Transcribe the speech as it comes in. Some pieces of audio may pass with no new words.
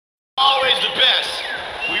your best.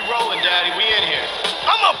 We rolling, Daddy. We in here.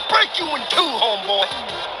 I'ma break you in two, homeboy.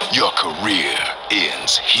 Your career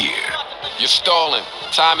ends here. You're stalling.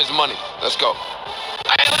 Time is money. Let's go.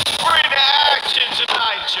 Hey, let's bring the action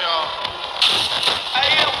tonight, y'all.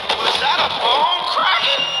 Hey, was that a bone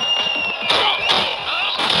cracking?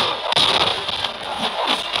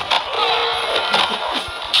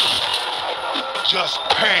 Just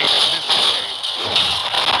pain, Mr.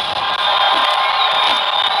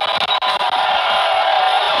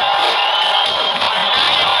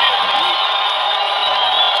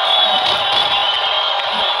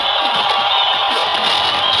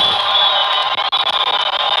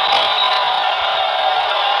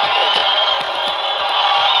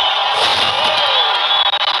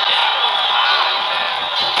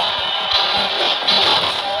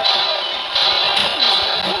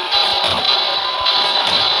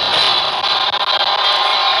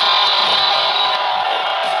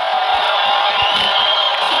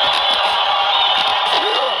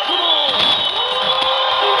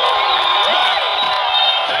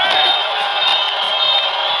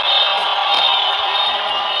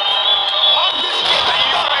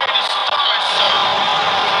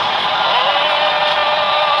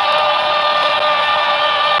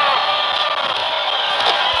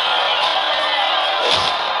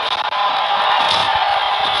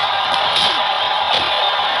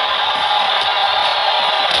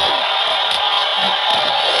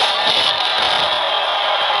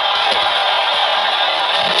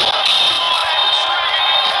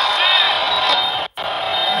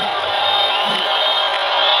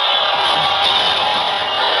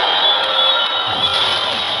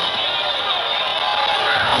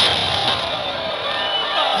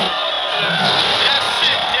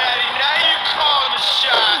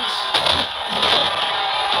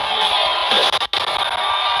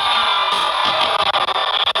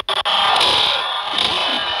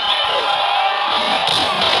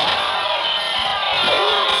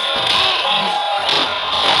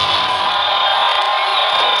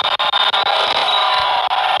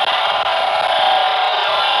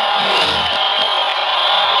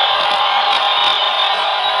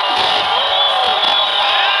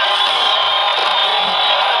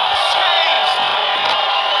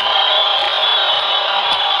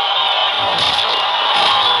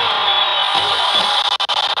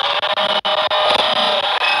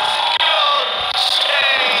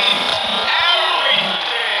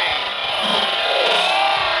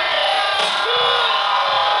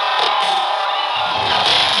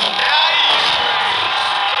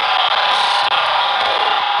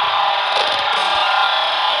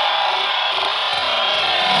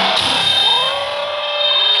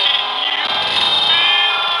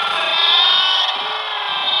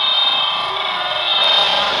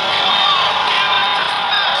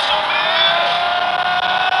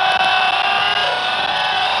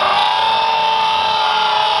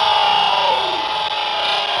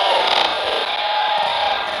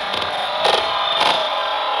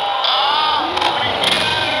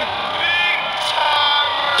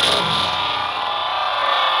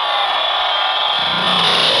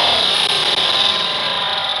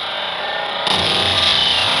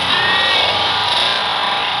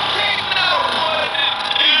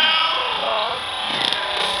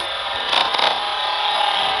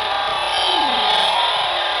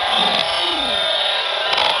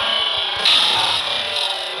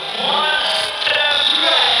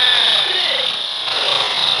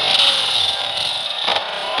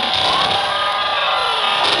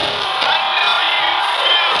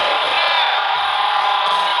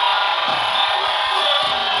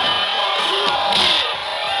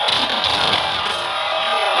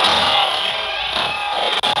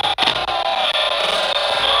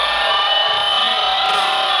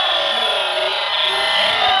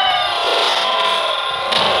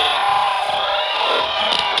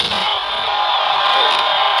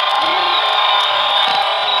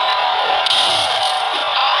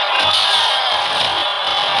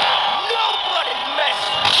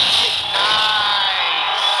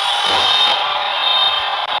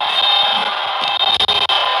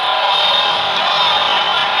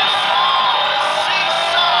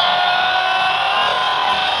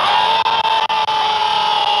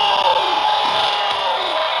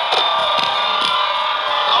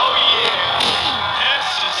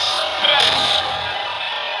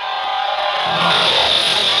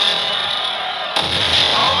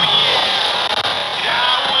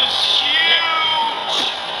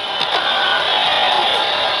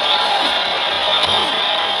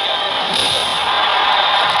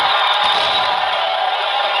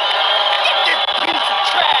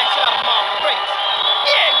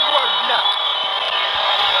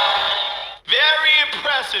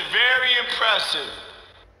 Impressive, very impressive.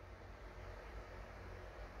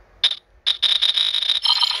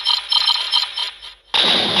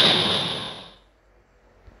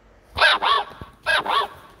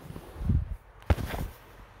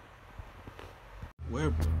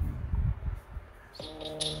 Where?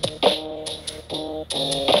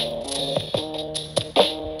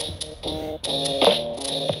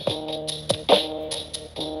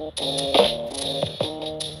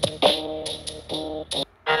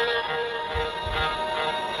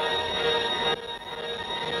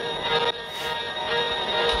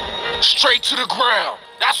 Straight to the ground.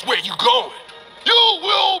 That's where you going. You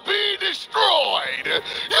will be destroyed.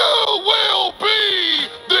 You will be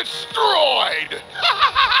destroyed.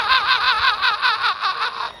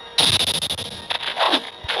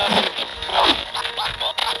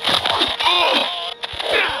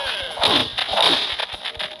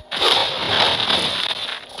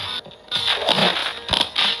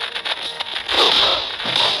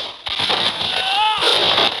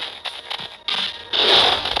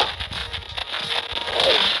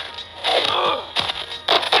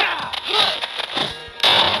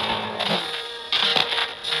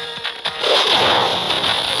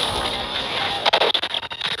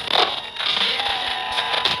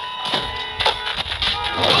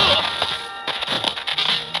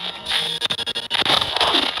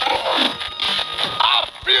 I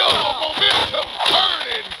feel the momentum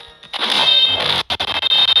turning.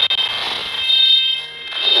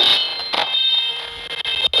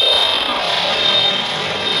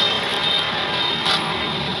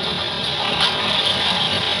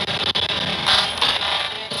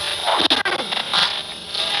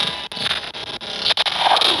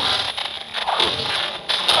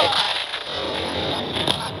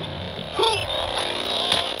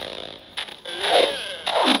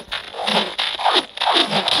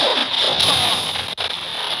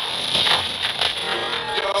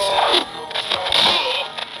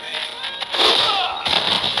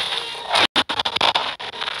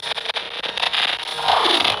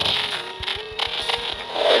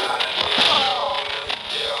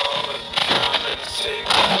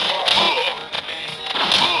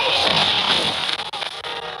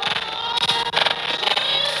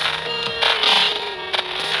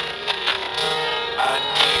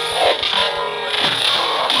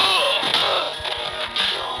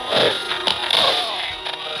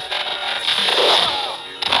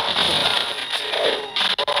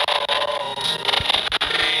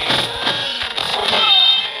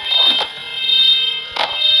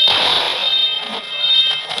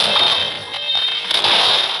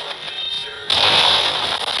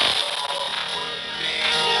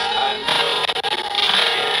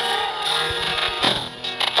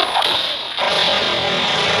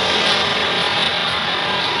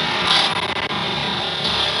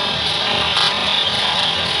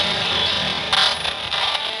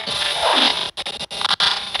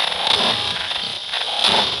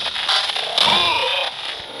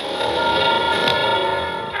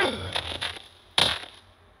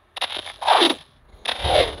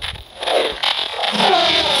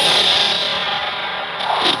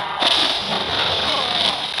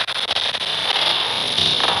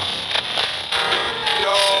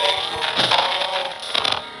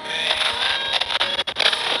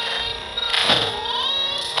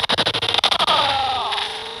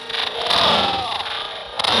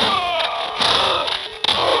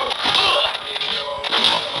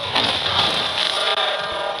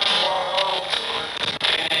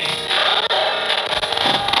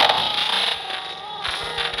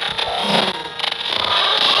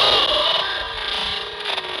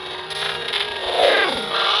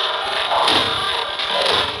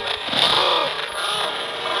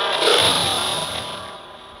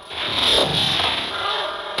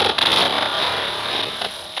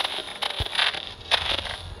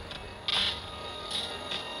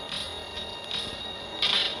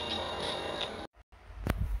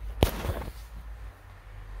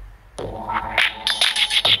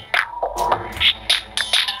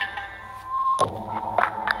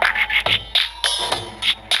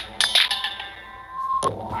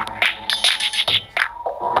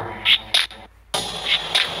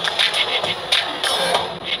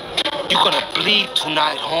 You gonna bleed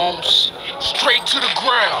tonight, Holmes? Straight to the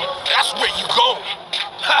ground. That's where you going.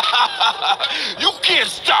 You can't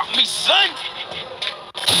stop me, son!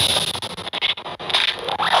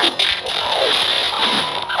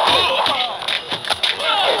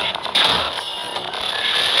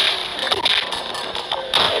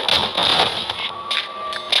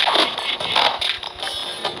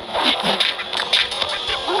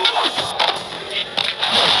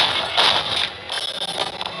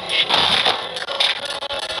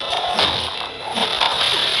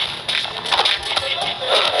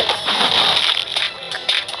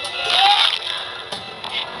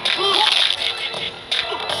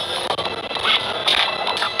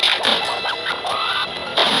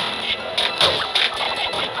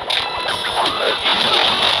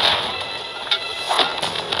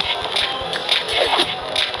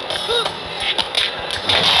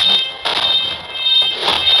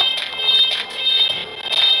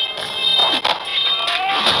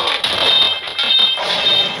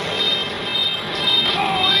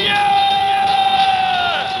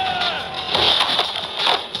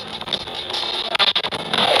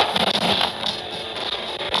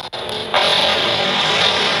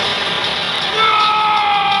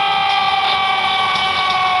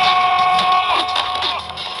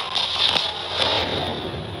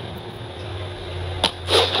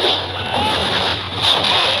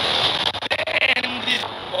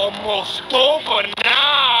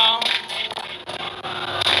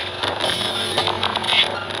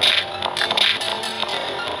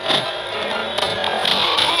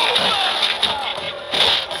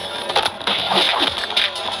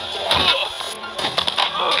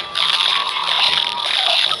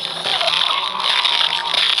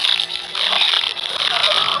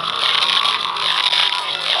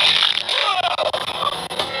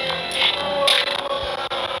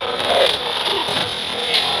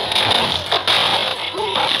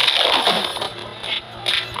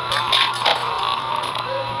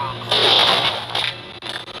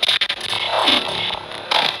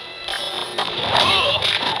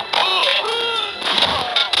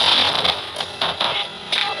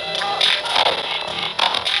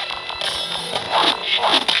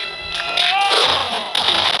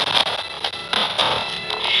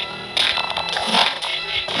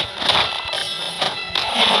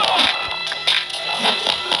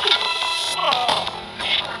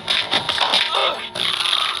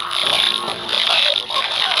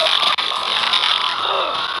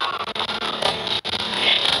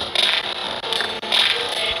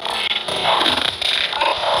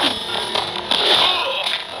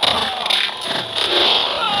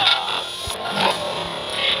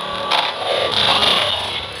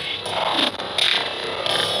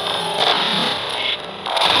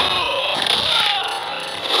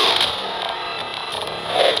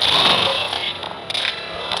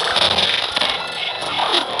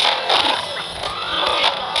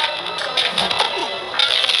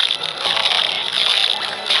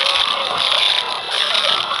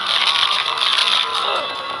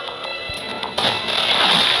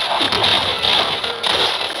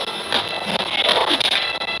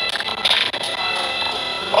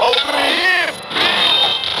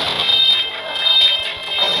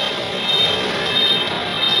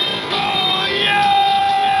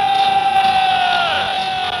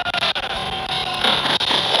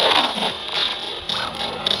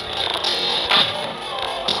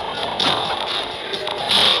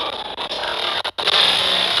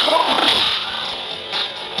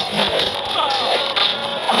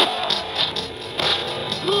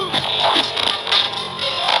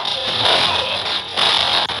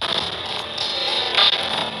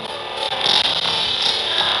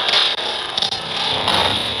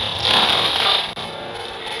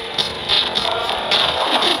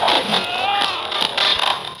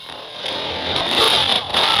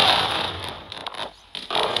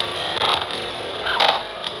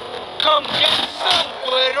 Yes, sir,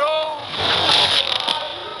 güero.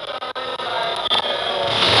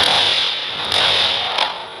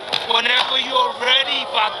 Whenever you're ready,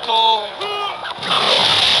 vato.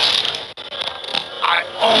 I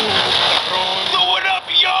own the throne. Throw it up,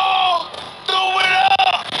 y'all! Throw it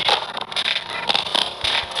up!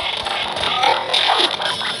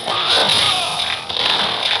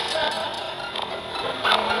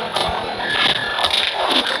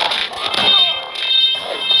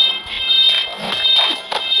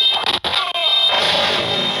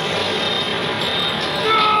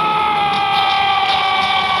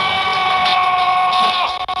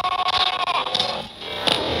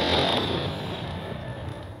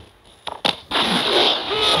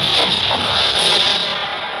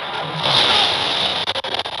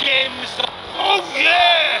 Game is up. Oh,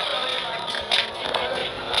 yeah!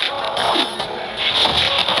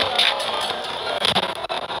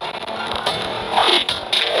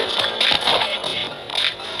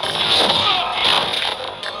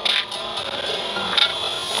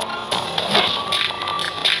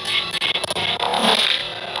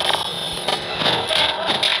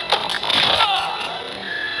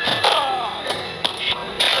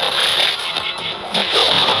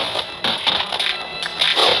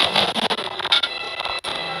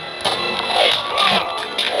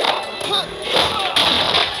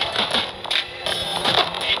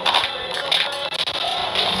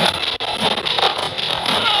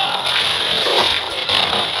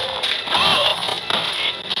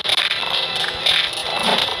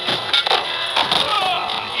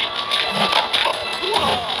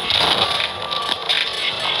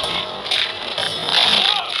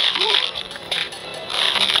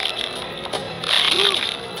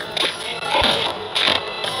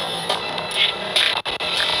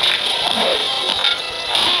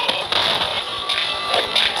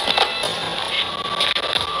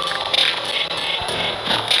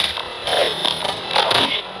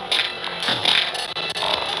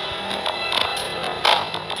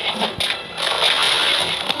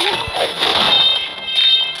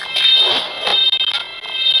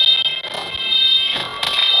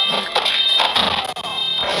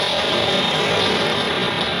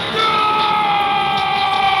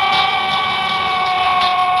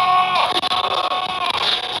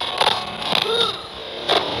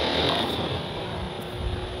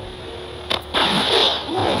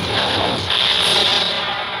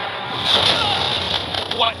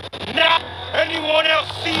 What? Now? Anyone else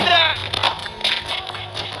see that?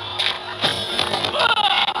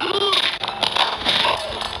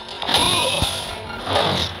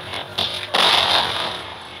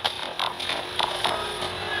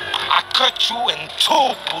 I cut you in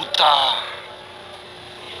two, puta.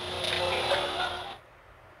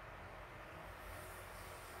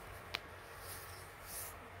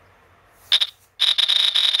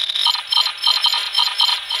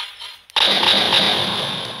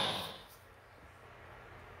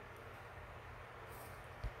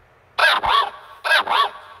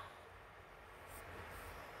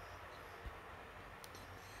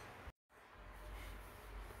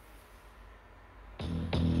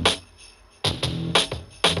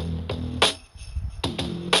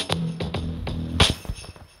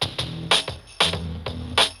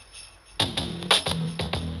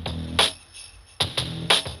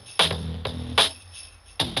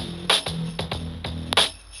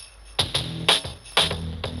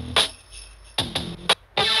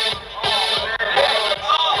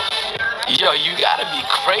 Yo, you gotta be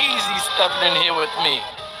crazy stepping in here with me.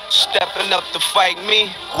 Stepping up to fight me,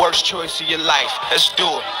 worst choice of your life. Let's do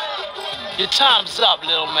it. Your time's up,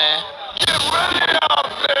 little man. Get ready out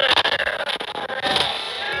there!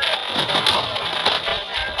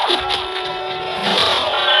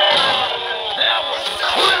 That was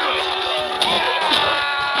clear.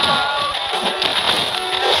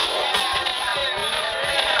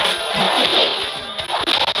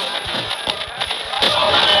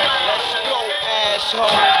 Let's go, asshole.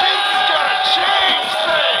 This is gonna change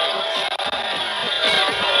things!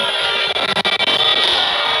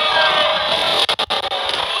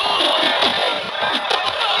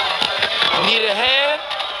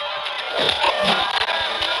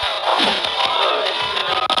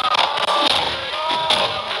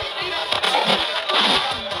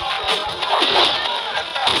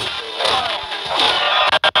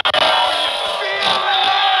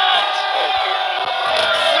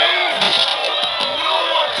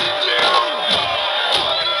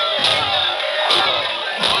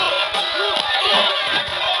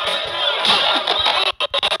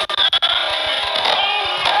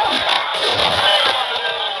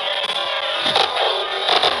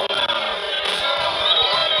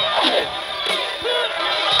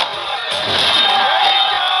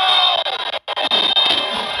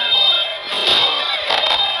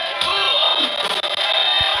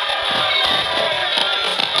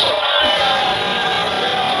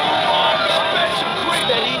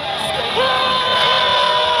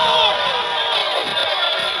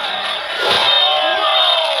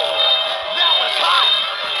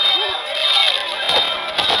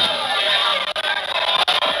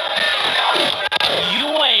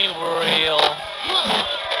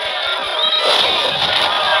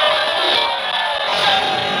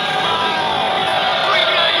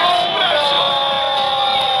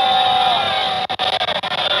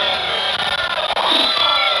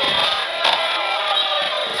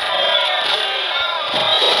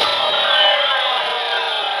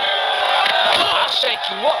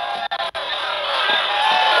 back you up.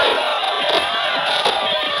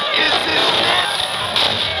 Is this it?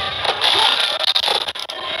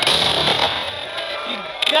 You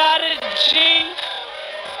got it, G.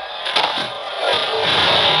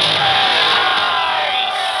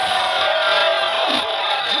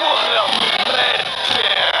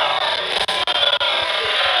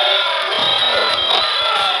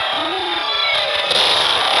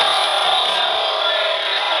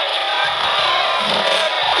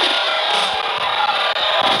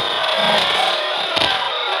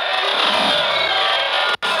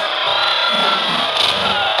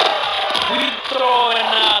 We throwing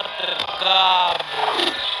out the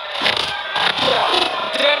garbage.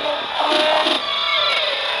 Demo plan.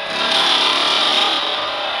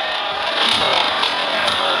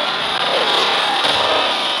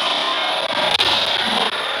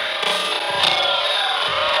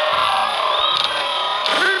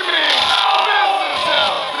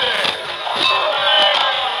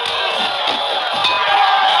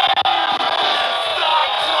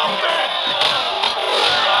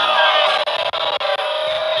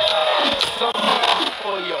 Something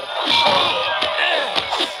for your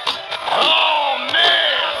Oh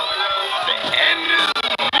man! The end is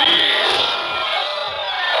near!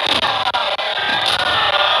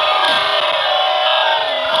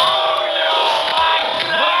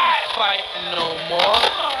 not fighting no more.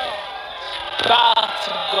 About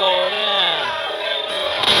to go down.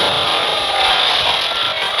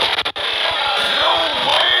 No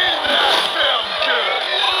way that felt good!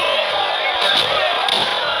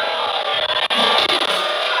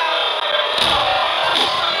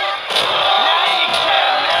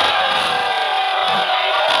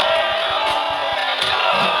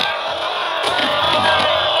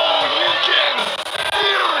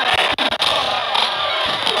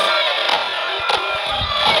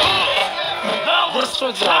 This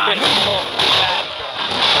one's a bit more bad.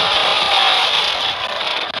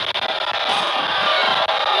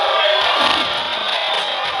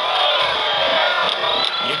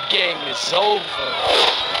 Your game is over.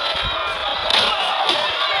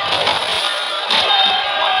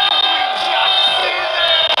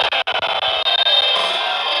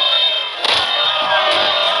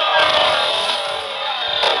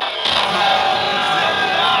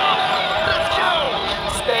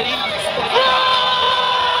 Steady, steady.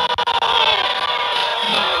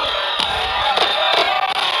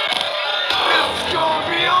 It's gonna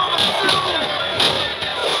be on soon!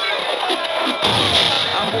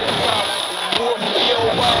 I'm about to whoop your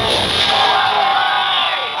ass.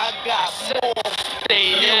 I got more. Stay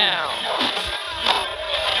down.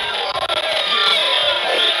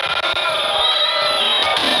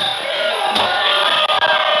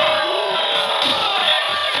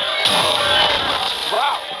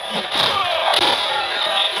 Wow.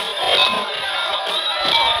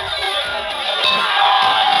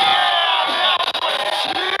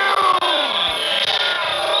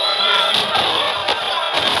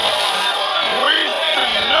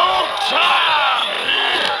 Wasting no time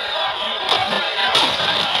here!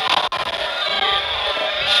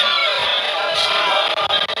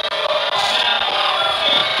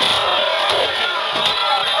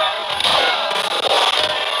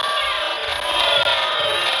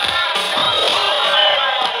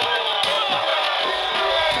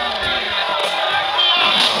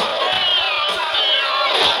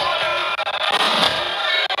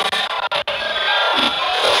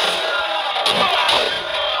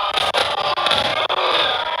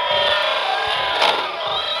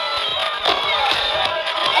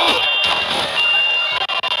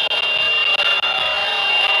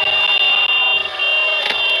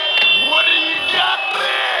 What do you got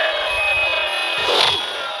there?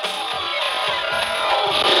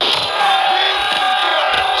 This is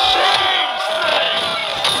gonna change things!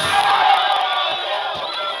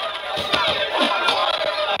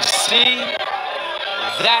 See?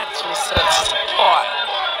 That's what sets us apart.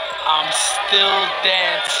 I'm still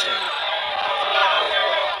dancing.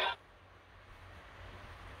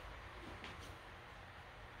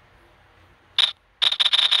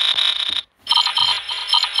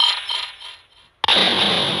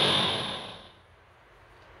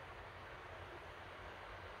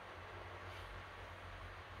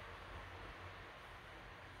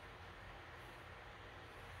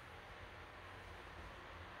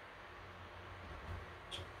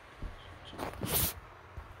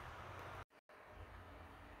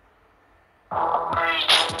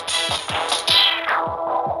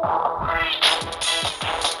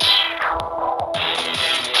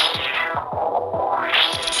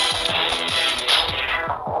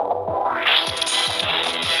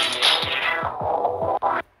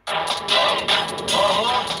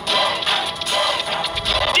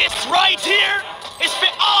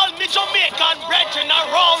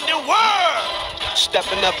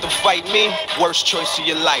 stepping up to fight me, worst choice of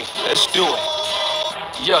your life. Let's do it.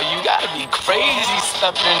 Yo, you gotta be crazy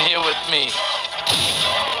stepping in here with me.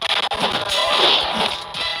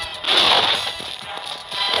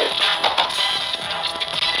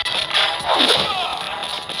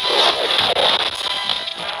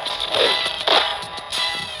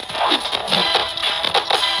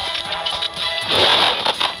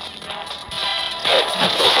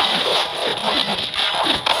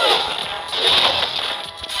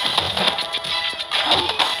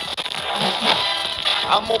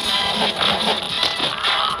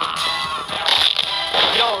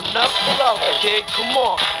 Yo, knuckle up, kid. Come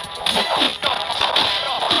on.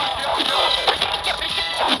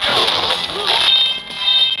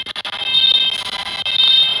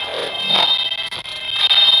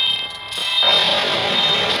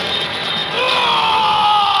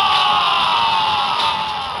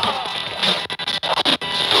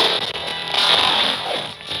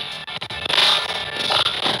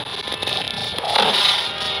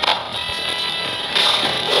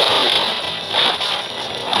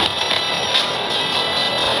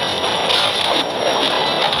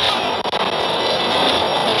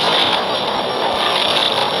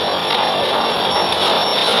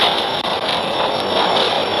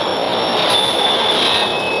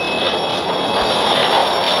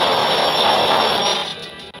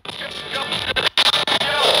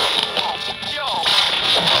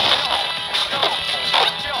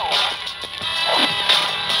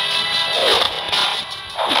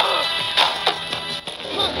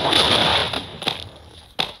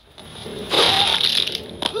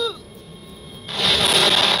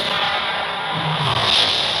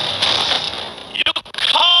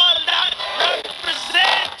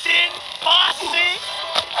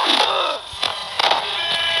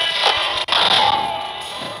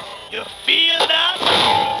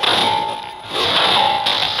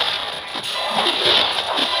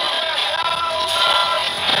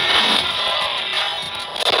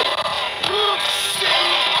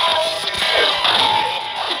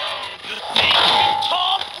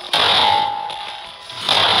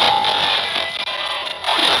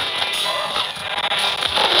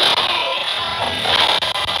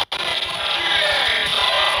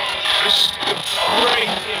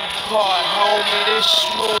 Part, homie, this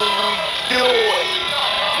what we doing.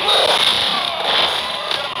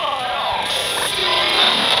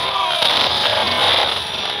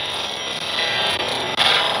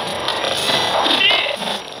 This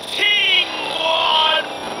thing won't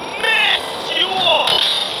mess you up.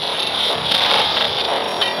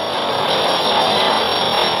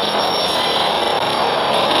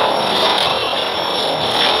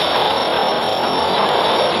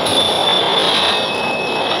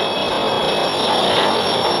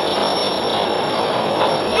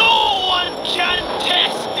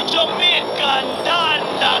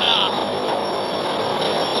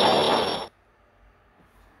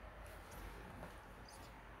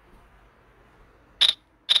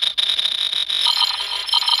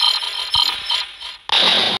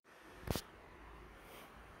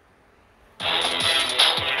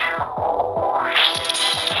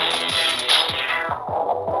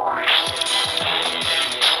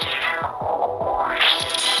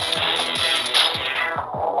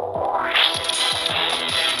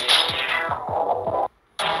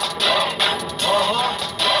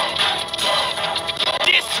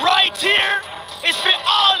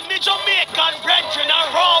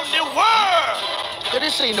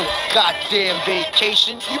 This ain't no goddamn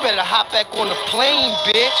vacation. You better hop back on the plane,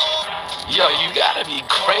 bitch. Yo, you gotta be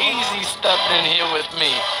crazy stepping in here with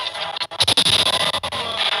me.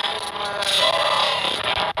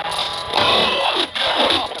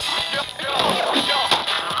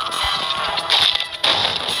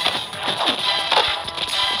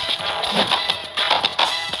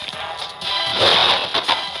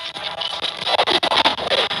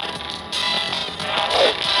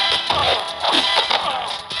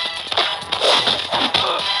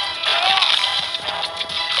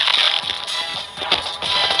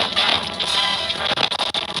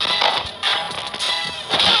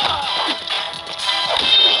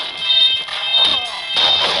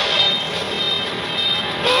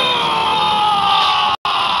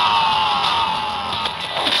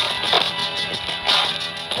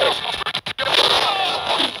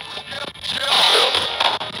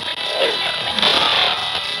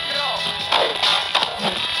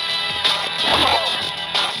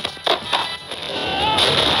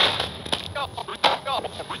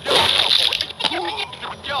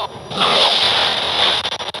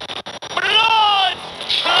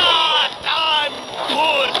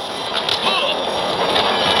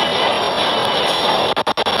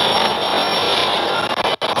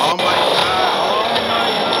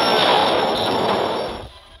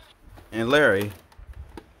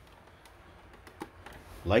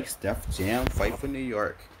 Likes Def Jam Fight for New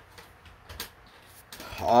York.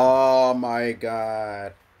 Oh my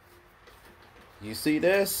god. You see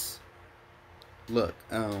this? Look,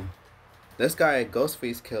 this guy,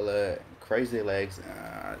 Ghostface Killer, Crazy Legs,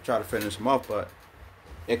 I tried to finish him off, but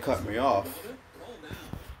it cut me off.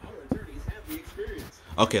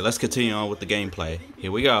 Okay, let's continue on with the gameplay. Here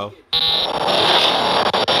we go.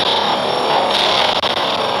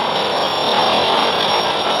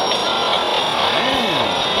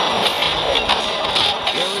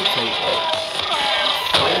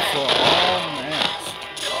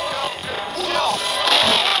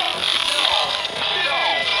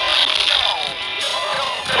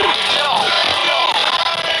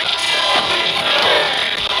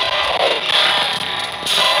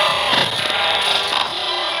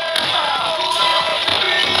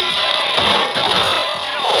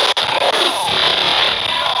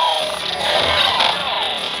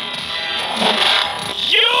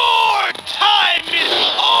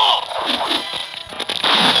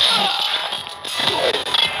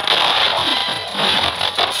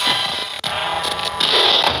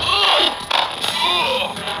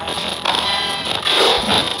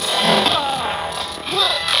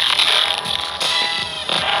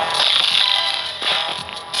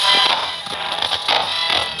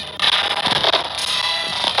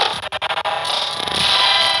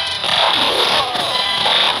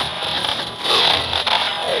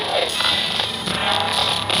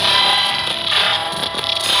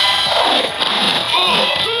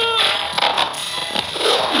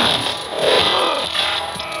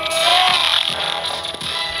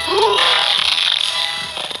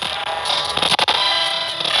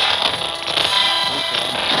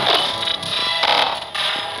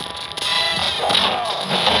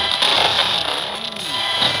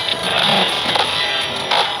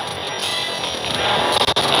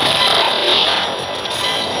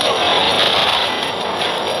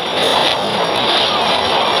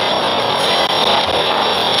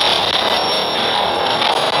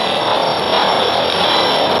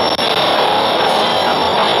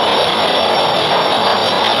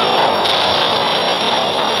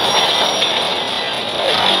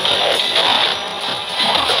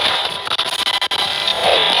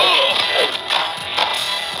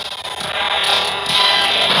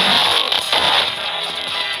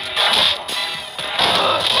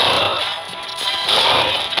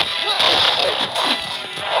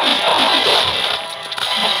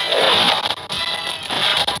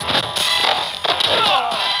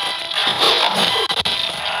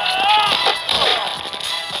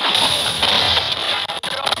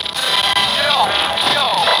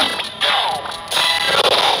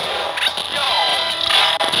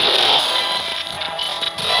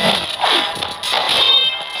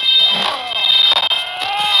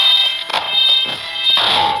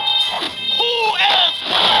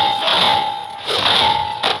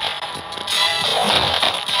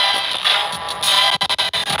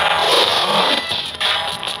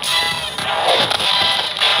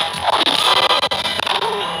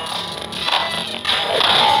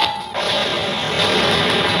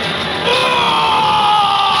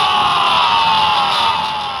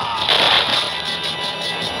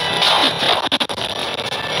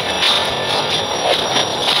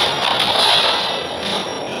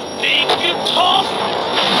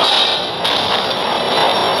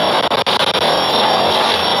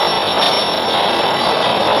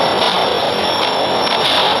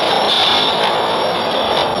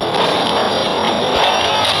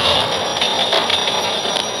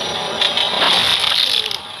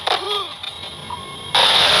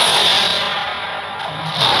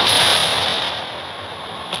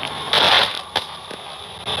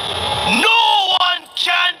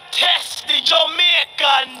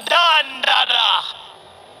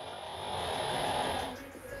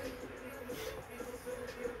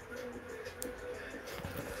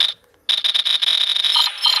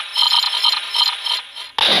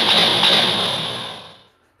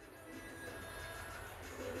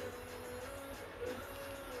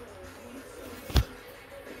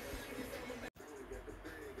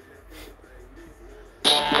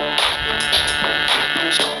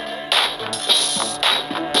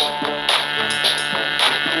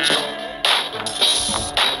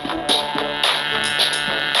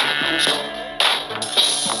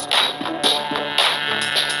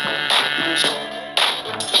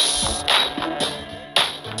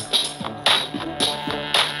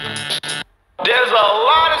 There's a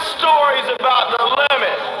lot of stories about the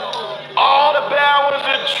limit. All the bad ones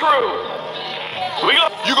are true.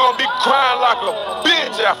 You gonna be crying like a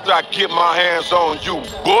bitch after I get my hands on you,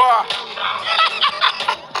 boy.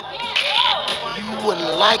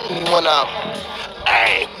 wouldn't like me when I'm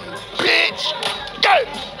angry, bitch.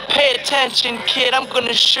 Yeah. Pay attention, kid. I'm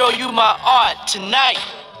gonna show you my art tonight.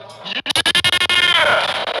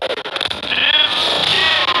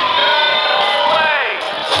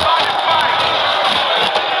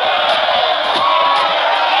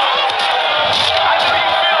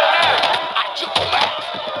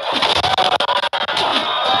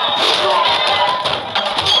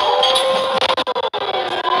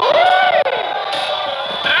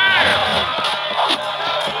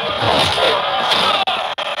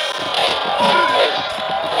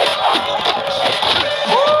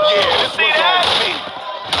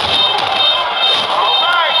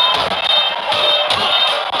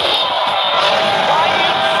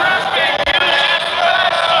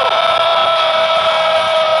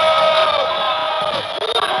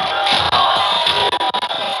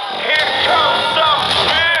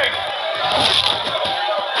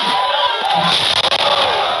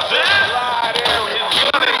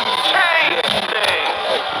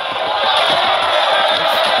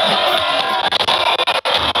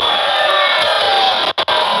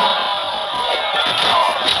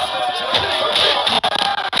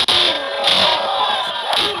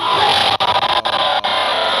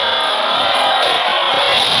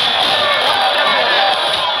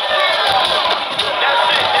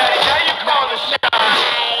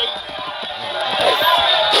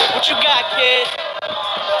 What you got, kid?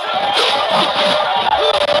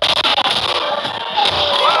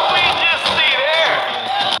 What did we just see there?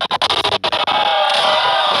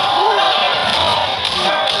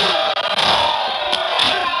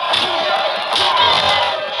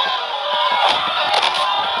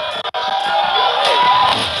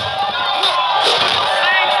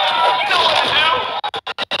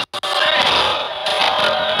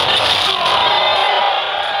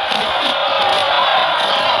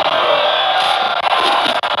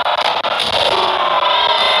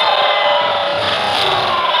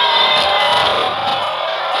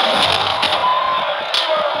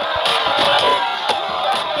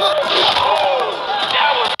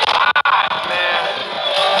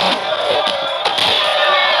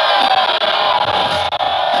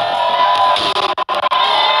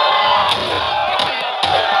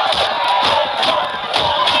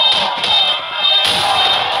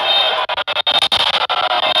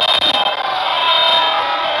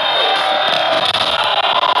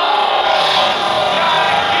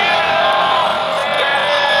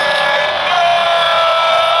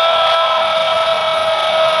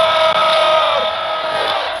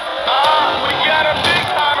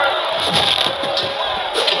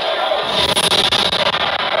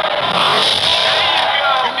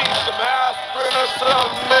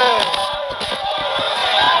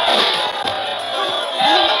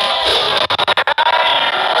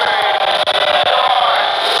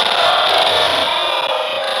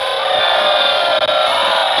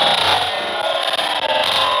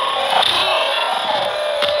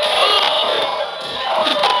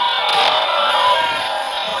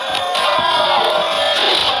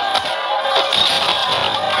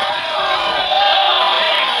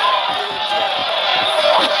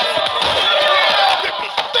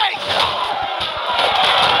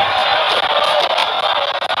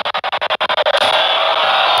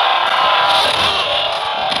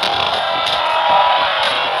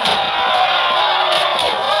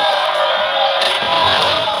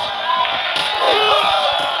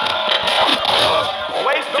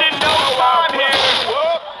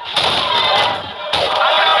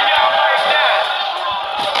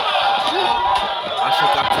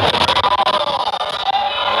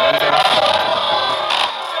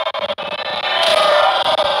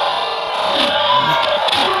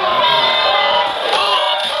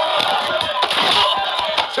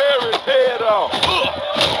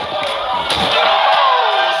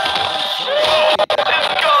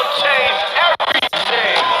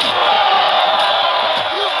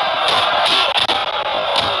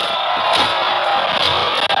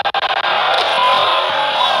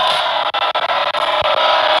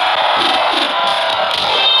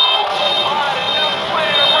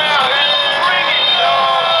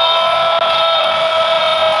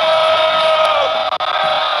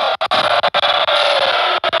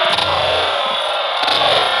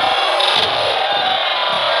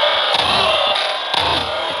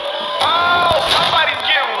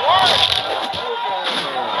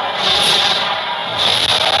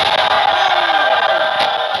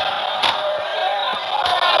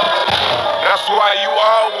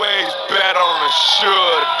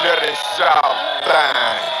 should dirty South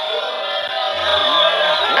thing.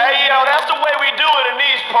 Hey, yo, that's the way we do it in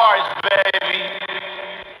these parts, baby.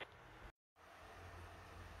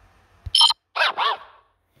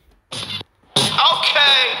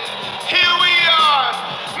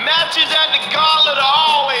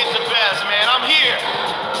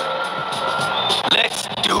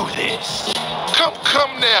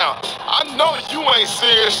 now. I know you ain't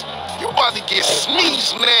serious. You about to get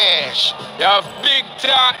smashed. You're big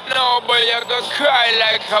talk now, but you're gonna cry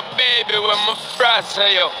like a baby when my frost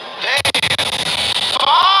say you.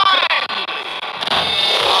 Fine!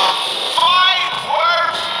 Fight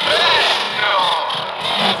works best now!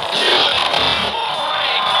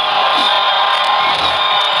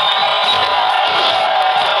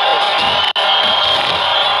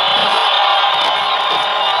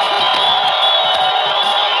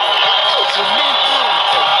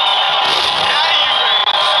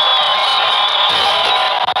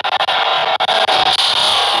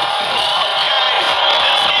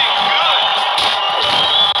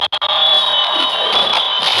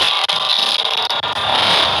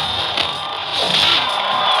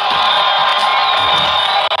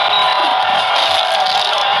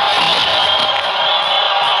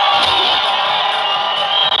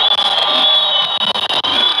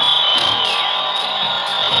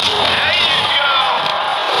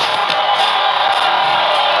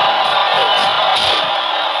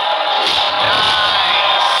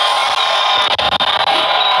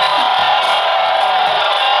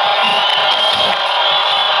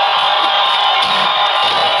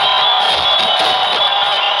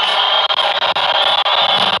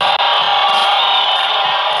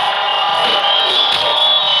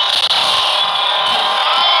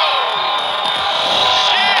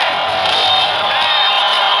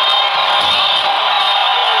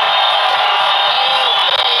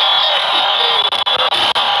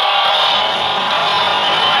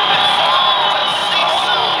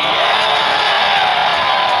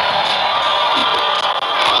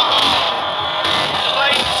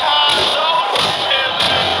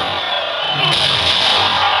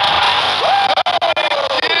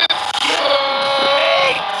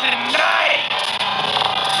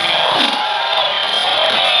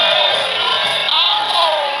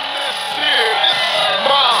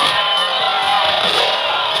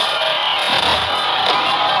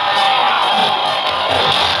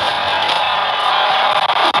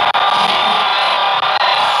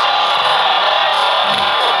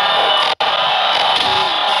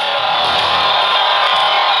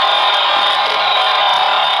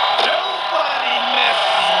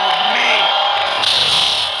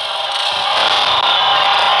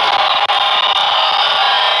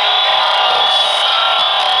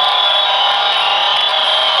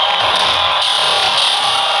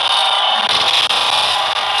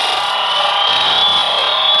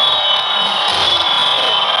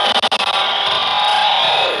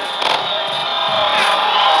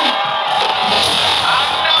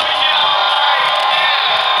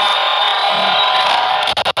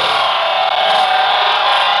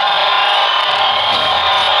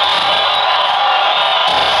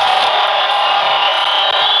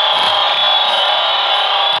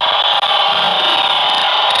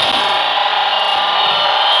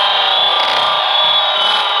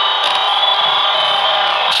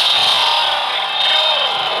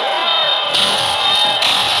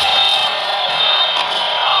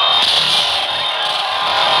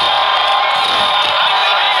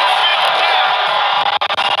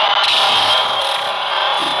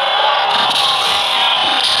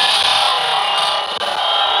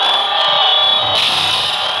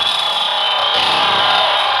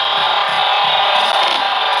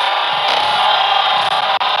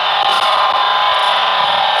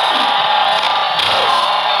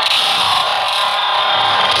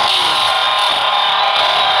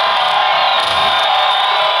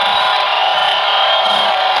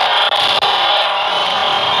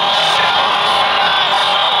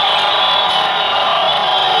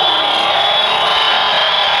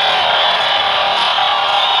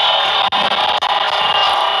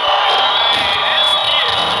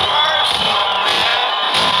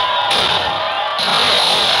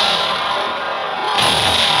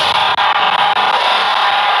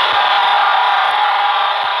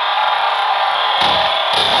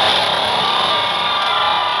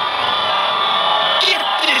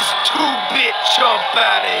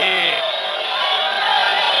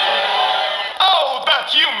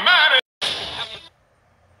 humanity.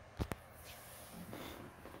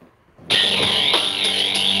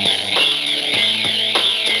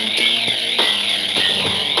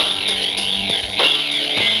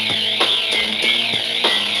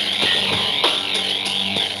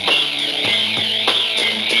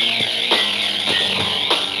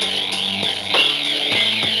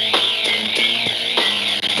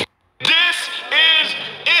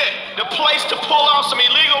 To pull off some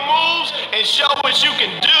illegal moves and show what you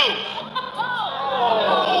can do.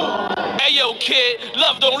 Hey yo kid,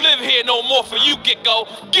 love don't live here no more for you, get go.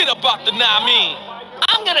 Get up out the Nameen.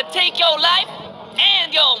 I'm gonna take your life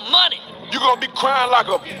and your money. You gonna be crying like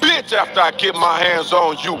a bitch after I get my hands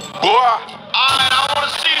on you, boy. Alright, I wanna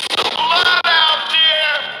see some blood out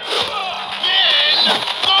there. Then the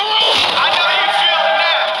room. I know you feeling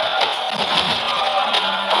that.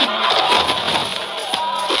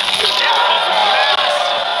 That was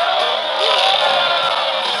massive.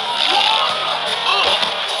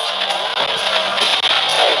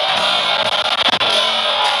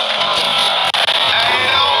 Ain't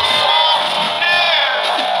no fall from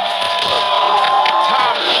there.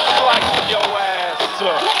 Time to slice your ass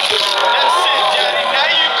up. That's it, Daddy. Now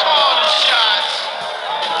you call the shots.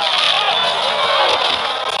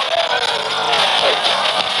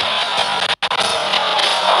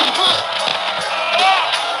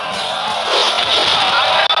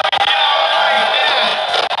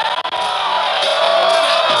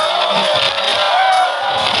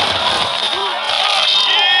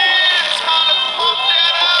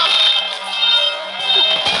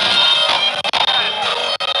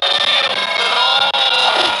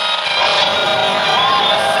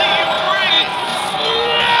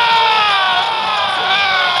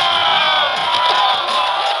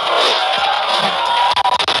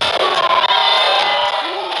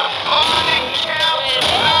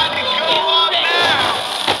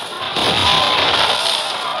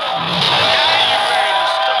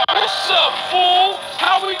 What's up, fool?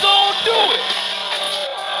 How we gonna do it?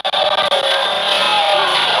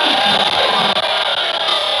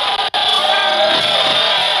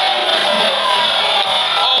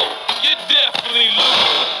 Oh, you definitely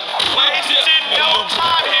lose. Wasted no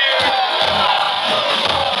time here.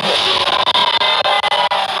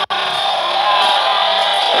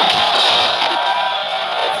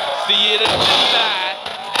 See it inside.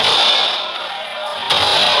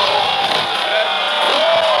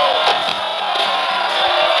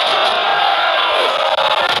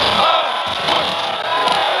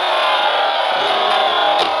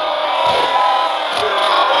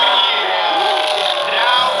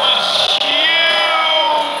 That was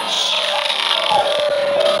huge.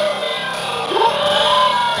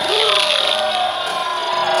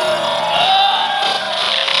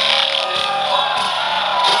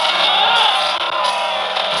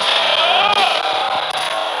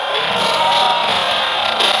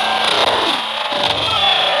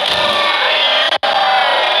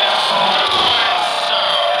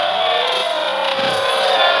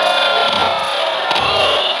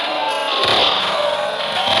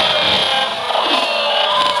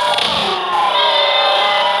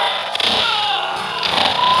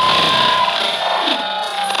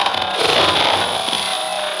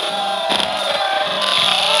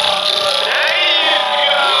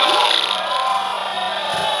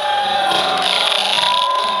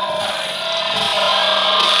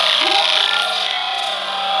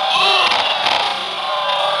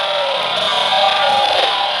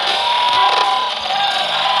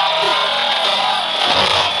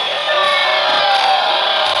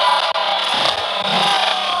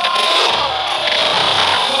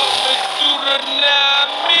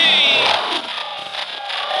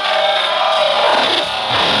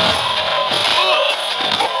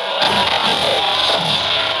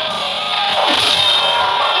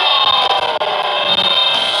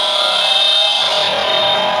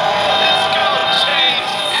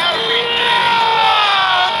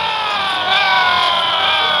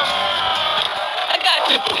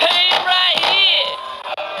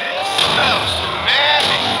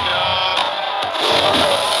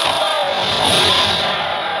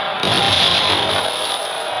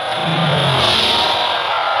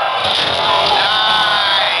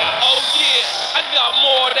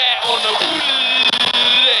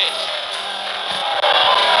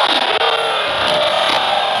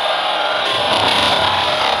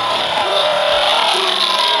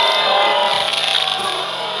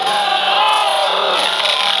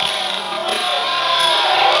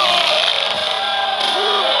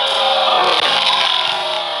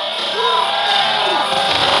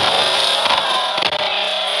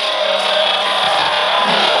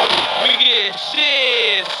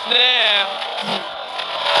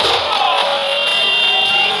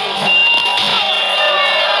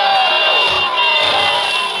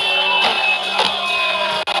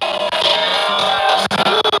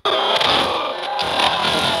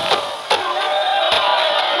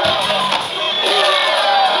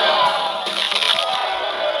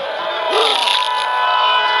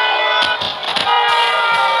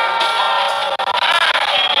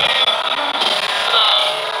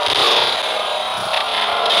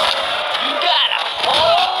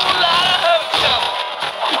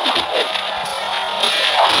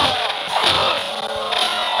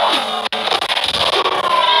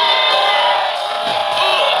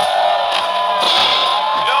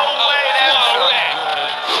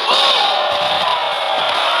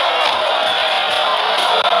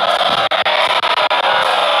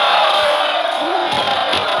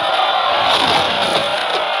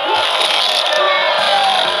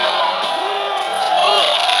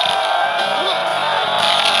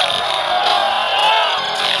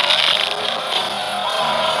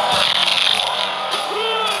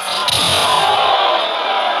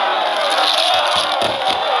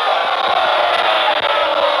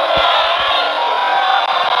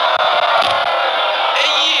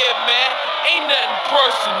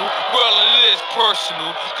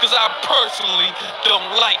 personal, because I personally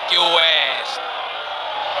don't like your ass.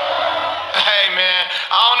 Hey man,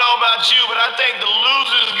 I don't know about you, but I think the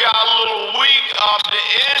losers got a little weak off the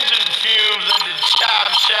engine fumes at the chop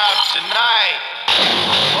shop tonight.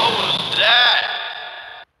 What was that?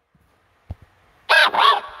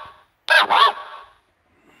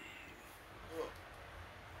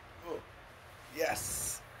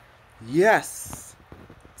 Yes. Yes.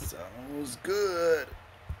 Sounds good.